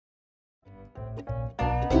Good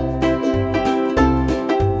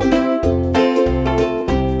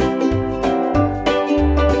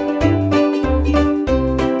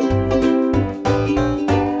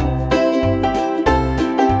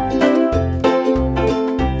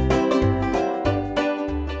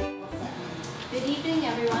evening,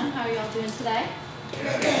 everyone. How are you all doing today?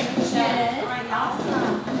 Good.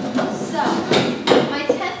 Awesome. So, my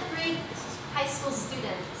 10th grade high school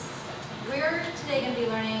students, we're today going to be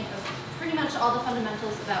learning pretty much all the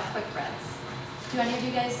fundamentals about quick breads. Do any of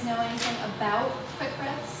you guys know anything about quick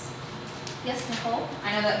breads? Yes, Nicole?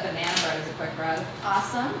 I know that banana bread is a quick bread.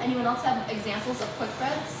 Awesome. Anyone else have examples of quick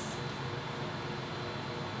breads?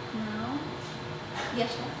 No?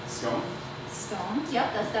 Yes, Sean? Scone. Scone.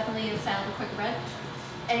 Yep, that's definitely a style of quick bread.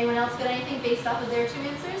 Anyone else get anything based off of their two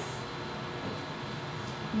answers?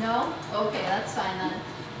 No? Okay, that's fine then.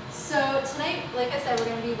 So tonight, like I said, we're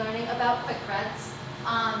going to be learning about quick breads.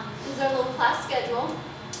 This is our little class schedule.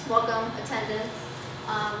 Welcome, attendance.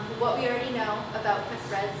 What we already know about quick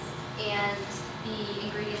breads and the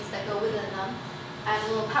ingredients that go within them. I have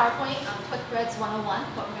a little PowerPoint on Quick Breads 101,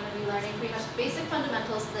 what we're going to be learning, pretty much basic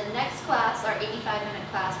fundamentals. The next class, our 85-minute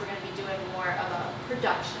class, we're going to be doing more of a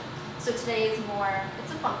production. So today is more,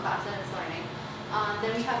 it's a fun class and it's learning.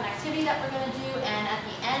 Then we have an activity that we're going to do, and at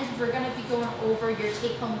the end, we're going to be going over your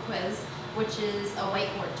take-home quiz, which is a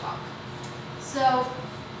whiteboard talk. So,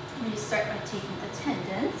 let me just start by taking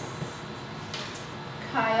attendance.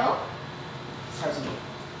 Kyle. Present.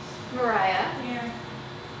 Mariah. Here.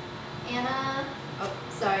 Anna. Oh,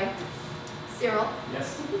 sorry. Cyril.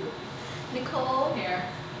 Yes. Nicole. Here.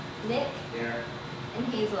 Nick. Here. And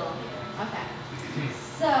Hazel. Okay.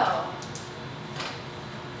 So,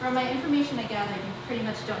 from my information I gathered, you pretty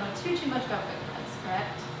much don't know too much about quick breads,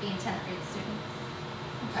 correct? Being 10th grade students.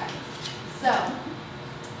 Okay. So,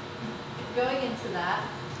 going into that,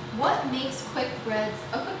 what makes quick breads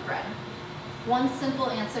a quick bread? One simple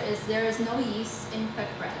answer is there is no yeast in quick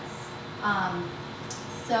breads.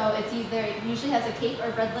 So it's either, it usually has a cake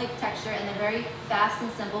or bread-like texture, and they're very fast and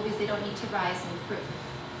simple because they don't need to rise and improve.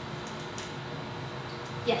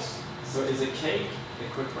 Yes? So is a cake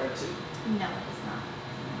a quick bread too? No, it is not.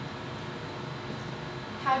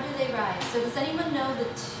 How do they rise? So does anyone know the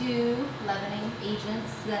two leavening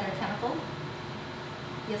agents that are chemical?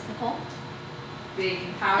 Yes, Nicole?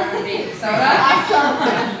 Baking powder and baking soda. Awesome.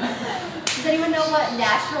 Does anyone know what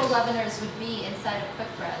natural leaveners would be inside of quick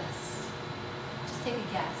breads? Just take a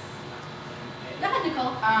guess. Go ahead,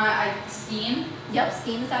 Nicole. Steam. Yep,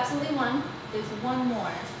 steam is absolutely one. There's one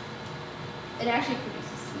more. It actually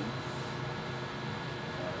produces steam.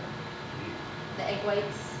 The egg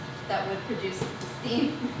whites that would produce the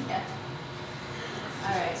steam. Yeah.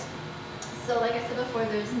 All right. So like I said before,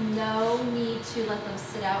 there's no need to let them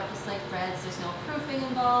sit out just like breads. There's no proofing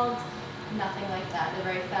involved, nothing like that.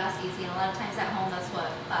 They're very fast, easy, and a lot of times at home, that's what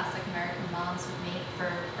classic American moms would make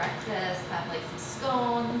for breakfast, have like some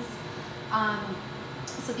scones.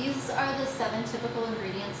 So these are the 7 typical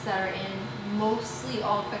ingredients that are in mostly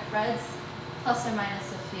all quick breads, plus or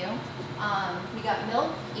minus a few. We got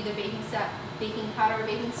milk, either baking powder or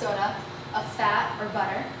baking soda, a fat or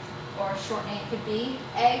butter, or shortening it could be,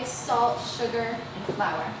 eggs, salt, sugar, and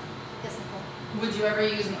flour. Yes, Nicole? Would you ever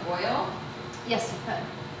use an oil? Yes, you could.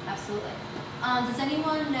 Absolutely. Does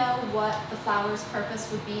anyone know what the flour's purpose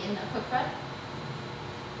would be in a quick bread?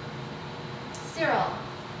 Cyril?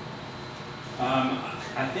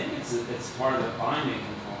 I think it's part of the binding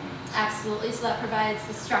component. Absolutely. So that provides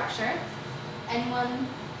the structure. Anyone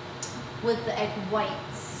with the egg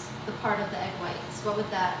whites, the part of the egg whites, what would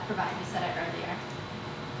that provide? You said it earlier.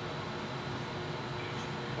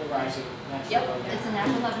 Yep, it's a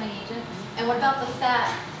natural leavening agent. And what about the fat?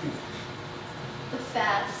 The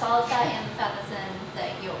fat, the solid fat and the fat that's in the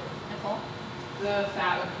egg yolk. Nicole? The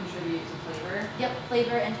fat would contribute to flavor. Yep,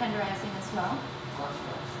 flavor and tenderizing as well.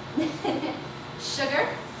 Sugar,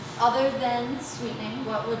 other than sweetening,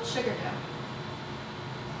 what would sugar do?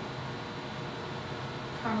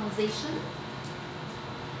 Caramelization.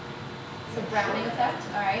 So browning effect,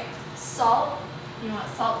 all right. Salt, you know what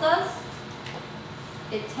salt does?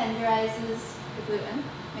 It tenderizes the gluten,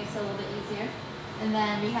 makes it a little bit easier. And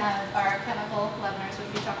then we have our chemical leaveners,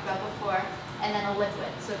 which we talked about before, and then a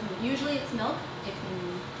liquid. So usually it's milk. It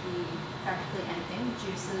can be practically anything.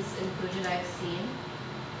 Juices included, I've seen.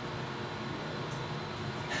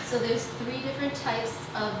 So there's 3 different types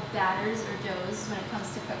of batters or doughs when it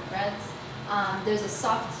comes to quick breads. There's a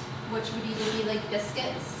soft, which would either be like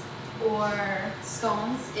biscuits or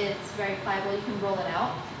scones. It's very pliable, you can roll it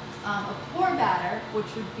out. A pour batter, which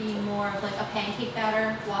would be more of like a pancake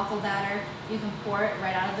batter, waffle batter. You can pour it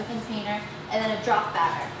right out of the container. And then a drop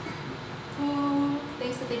batter. Who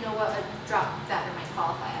thinks that they know what a drop batter might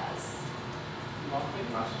qualify as?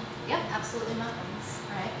 Yep, absolutely muffins.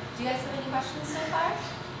 All right. Do you guys have any questions so far?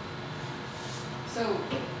 So,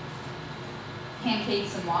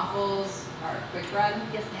 pancakes and waffles are quick bread,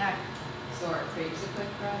 Yes, they are. so are crepes a quick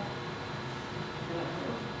bread?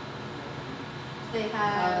 They Oh,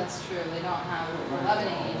 have. that's true, they don't have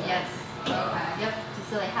leavening agent. Yes. Okay. Yep.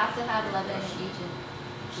 So they have to have 11 agent.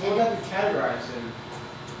 So what would that be categorized in?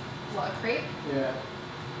 What, a crepe? Yeah.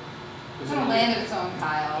 It's on a land of its own,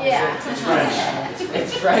 Kyle. Yeah. It's French.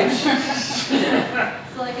 It's French.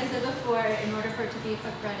 So like I said before, in order for it to be a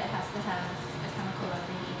quick bread, it has to have a chemical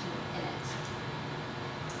leavening agent in it.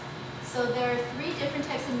 So there are 3 different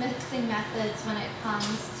types of mixing methods when it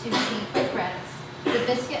comes to making quick breads. The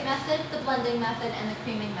biscuit method, the blending method, and the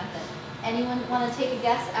creaming method. Anyone want to take a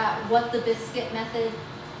guess at what the biscuit method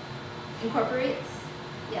incorporates?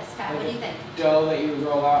 Yes, Kat, what do you think? Dough that you would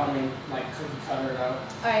roll out and then like cookie cutter it out.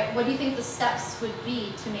 Alright, what do you think the steps would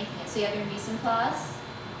be to making it? So you have your mise en place,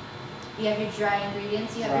 you have your dry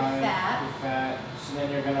ingredients, you have Dry, your fat. Your fat. So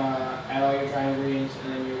then you're gonna add all your dry ingredients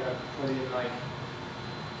and then you're gonna put in like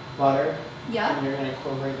butter. Yep. And you're gonna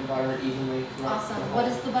incorporate the butter evenly throughout. Awesome. the whole- What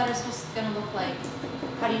is the butter supposed to gonna look like?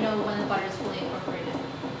 How do you know when the butter is fully incorporated?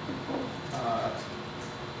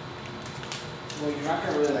 Well, you're not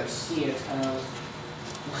gonna really like see it. It's kind of.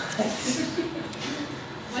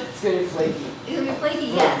 What? It's gonna be flaky. It's gonna be flaky,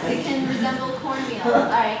 yes. It can resemble cornmeal.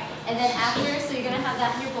 Alright. And then after, so you're gonna have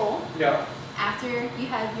that in your bowl. Yeah. After you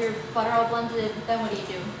have your butter all blended, then what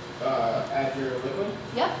do? Add your liquid.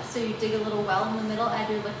 Yep. So you dig a little well in the middle, add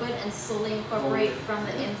your liquid, and slowly incorporate from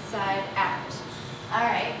the inside out.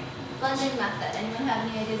 Alright. Blending method. Anyone have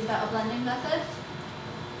any ideas about a blending method?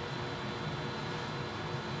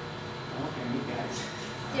 Okay, you guys.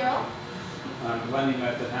 Cyril? Blending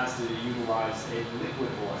method has to utilize a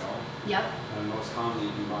liquid oil, Yep. and most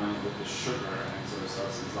commonly combined with the sugar, and so it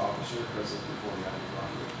starts to dissolve the sugar crystals before you add your dry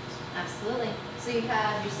ingredients. Absolutely. So you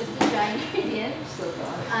have your sifted dry ingredients, So good.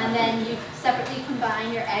 and then you separately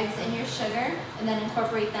combine your eggs and your sugar, and then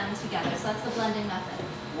incorporate them together. So that's the blending method.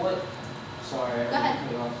 What? Sorry. Go ahead.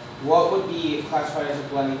 cut you off. What would be classified as a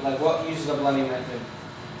blending? Like what uses a blending method?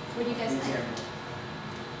 What do you guys think? Example.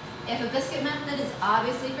 If a biscuit method is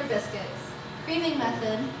obviously for biscuits, creaming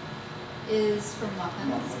method is for muffins.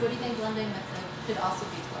 Muffins. What do you think blending method could also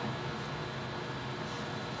be for?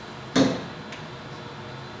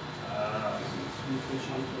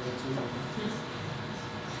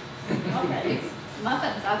 Okay.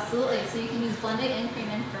 Muffins, absolutely. So you can use blending and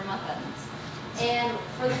creaming for muffins. And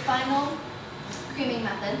for the final creaming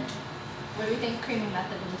method, what do you think creaming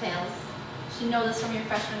method entails? You should know this from your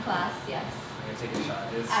freshman class, yes. I'm gonna take a shot.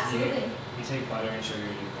 Absolutely. You take butter and sugar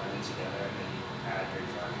and you blend it together and then you add your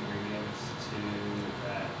dry ingredients to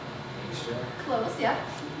that mixture. Close, yeah.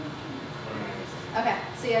 What am I missing? Okay,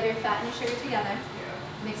 so you have your fat and your sugar together. Yeah.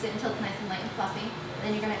 Mix it until it's nice and light and fluffy.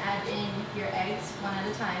 Then you're gonna add in your eggs one at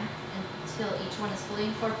a time until each one is fully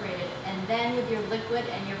incorporated. And then with your liquid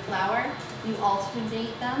and your flour, you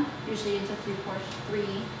alternate them, usually into three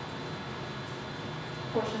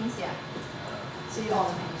portions, yeah. So you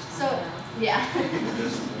alternate. So, yeah.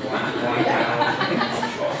 Just one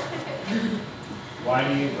Why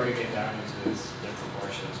do you break it down into this different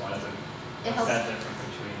portions? Why does it, It what's helps, that different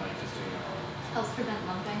between like just doing it all? helps prevent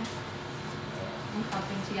lumping and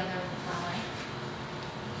clumping together with the flour.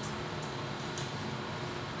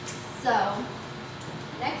 So,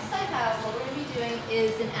 next I have, what we're going to be doing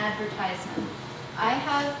is an advertisement. I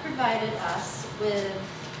have provided us with,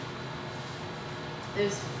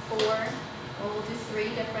 there's we'll do 3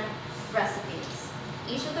 different recipes.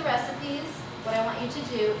 Each of the recipes, what I want you to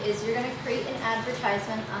do is you're going to create an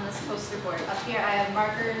advertisement on this poster board. Up here I have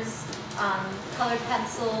markers, colored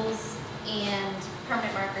pencils, and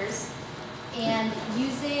permanent markers. And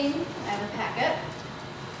using, I have a packet.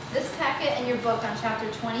 This packet and your book on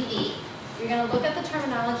chapter 28, you're going to look at the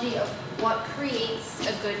terminology of what creates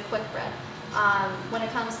a good quick bread. When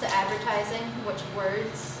it comes to advertising, which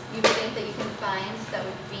words you think that you can find that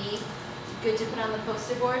would be good to put on the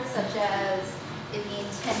poster board, such as it being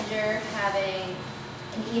tender, having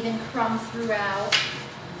an even crumb throughout.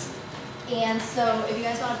 And so if you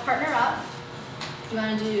guys want to partner up, you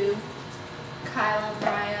want to do Kyle and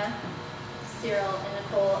Mariah, Cyril and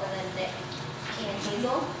Nicole, and then Nick and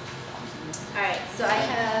Hazel. Alright, so I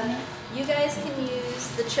have, you guys can use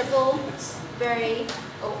the triple berry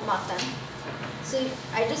oat muffin. So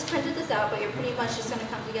I just printed this out, but you're pretty much just going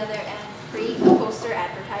to come together and create a poster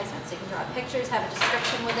advertisement. So you can draw pictures, have a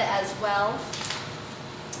description with it as well.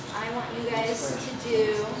 I want you guys to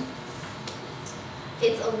do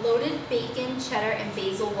It's a loaded bacon, cheddar, and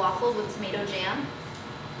basil waffle with tomato jam.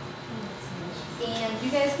 And you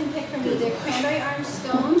guys can pick from either cranberry orange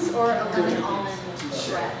scones or a lemon almond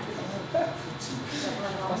bread.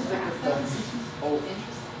 Oh,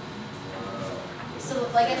 So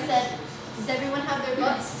like I said, does everyone have their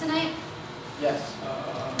books tonight? yes.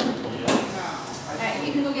 Alright,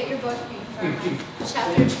 you can go get your book.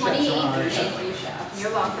 Chapter 28. Thank you, chef.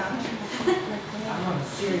 You're welcome. I'm on a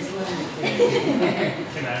serious learning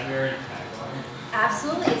Can I wear a tagline?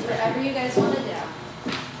 Absolutely, it's whatever you guys want to do.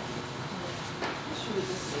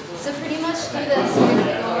 So pretty much through this, we're going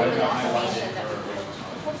to go over the information that we did.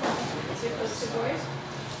 Is your poster board?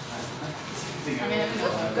 I mean, I know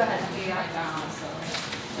Go ahead. we got it down, so.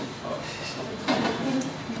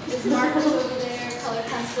 There's markers over there, color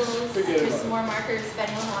pencils, Forget there's about some more markers if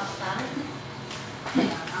anyone wants them.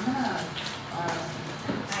 Hang on, I'm gonna,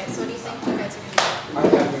 Alright, so what do you think you guys are going to do? I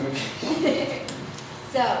have them.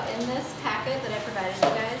 So, in this packet that I provided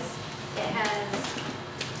you guys, it has,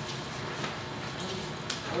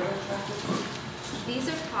 these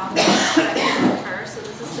are problems that I can occur, so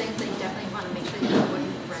this is things that you definitely want to make sure that you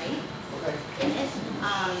wouldn't write. Okay. In it,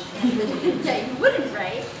 and yeah, you wouldn't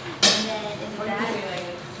write, and then in that,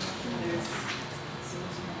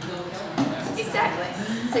 exactly,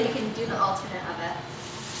 so you can do the alternate of it.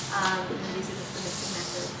 And then these are just the missing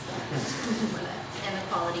methods with it, and the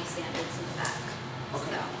quality standards in the back.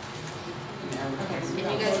 So. And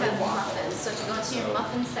you guys have muffins, so if you go into your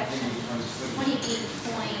muffin section, 28.1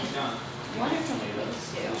 or 28.2?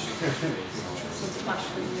 So it's much,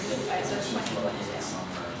 alright, so it's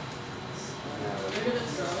 20.2.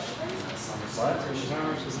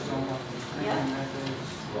 Yep.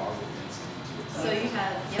 So you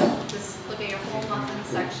have, yep, just look at your whole muffin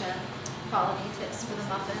section, quality tips for the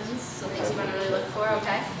muffins, so things you want to really look for,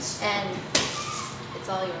 okay? And it's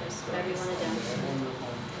all yours, whatever you want to do.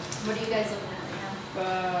 What are you guys looking at right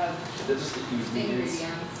now? They're just the ingredients.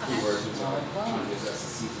 ingredients. Okay. Versions of it. Trying to get that's the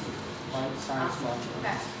seasoning. Awesome,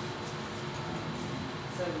 okay.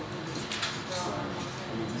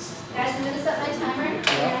 Guys, I'm gonna set my timer. We're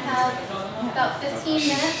gonna have about 15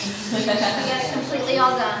 minutes to get it completely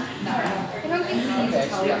all done. Okay,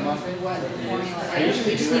 so you got muffin. What the formula I is,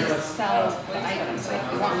 usually we just do need to it. sell the items,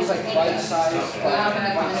 like, we want It's to like make bite-sized, We're not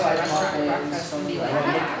gonna go into a bite-sized restaurant muffins, breakfast and be like, some-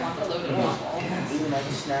 hey, I want the loaded waffle. Even like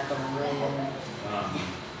a snack on the grill.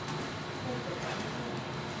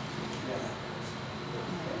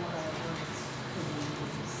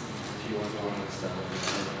 If you want to go on this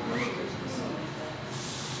stuff.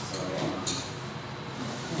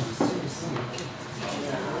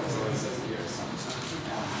 So it says here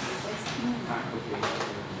something.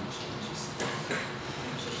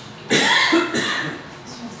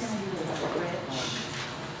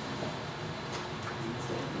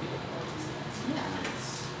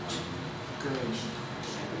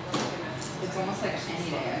 It's almost like any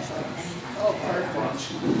day, I feel like any time. Oh,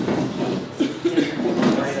 perfect.